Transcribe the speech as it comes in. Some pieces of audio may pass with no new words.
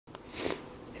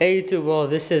Hey YouTube, well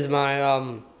this is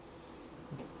my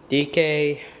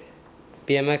DK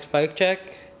BMX bike check,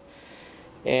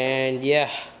 and yeah,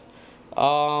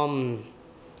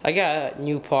 I got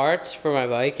new parts for my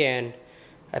bike and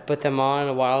I put them on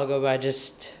a while ago, but I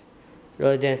just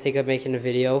really didn't think of making a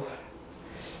video.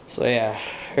 So yeah,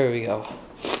 here we go.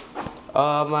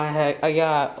 I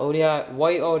got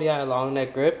white ODI long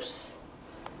neck grips.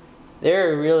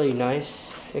 They're really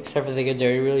nice, except for they get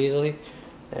dirty really easily.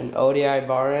 And ODI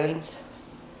bar ends.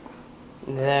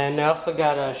 And then I also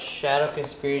got a Shadow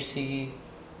Conspiracy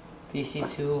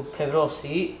BC2 pivotal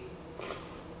seat.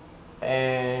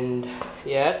 And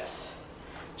yeah, it's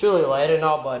really light and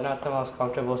all, but not the most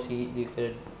comfortable seat you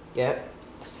could get.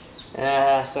 And it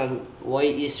has some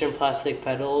white Eastern plastic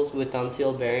pedals with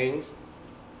unsealed bearings.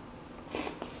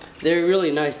 They're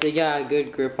really nice. They got a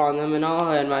good grip on them and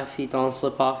all, and my feet don't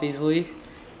slip off easily.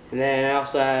 And then I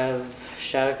also have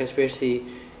Shadow Conspiracy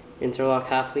interlock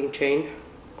half link chain.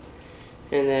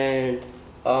 And then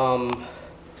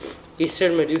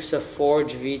Eastern Medusa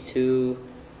Forge V2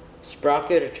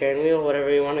 sprocket or chain wheel,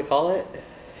 whatever you want to call it.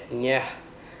 And yeah,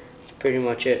 that's pretty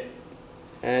much it.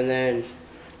 And then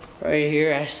right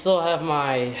here, I still have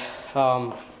my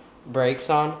brakes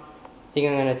on. I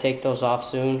think I'm gonna take those off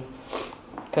soon,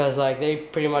 because like they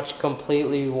pretty much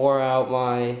completely wore out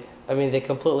my, they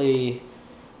completely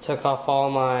took off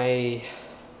all my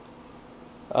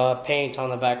paint on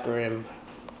the back rim.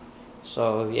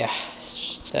 So yeah,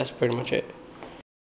 that's pretty much it.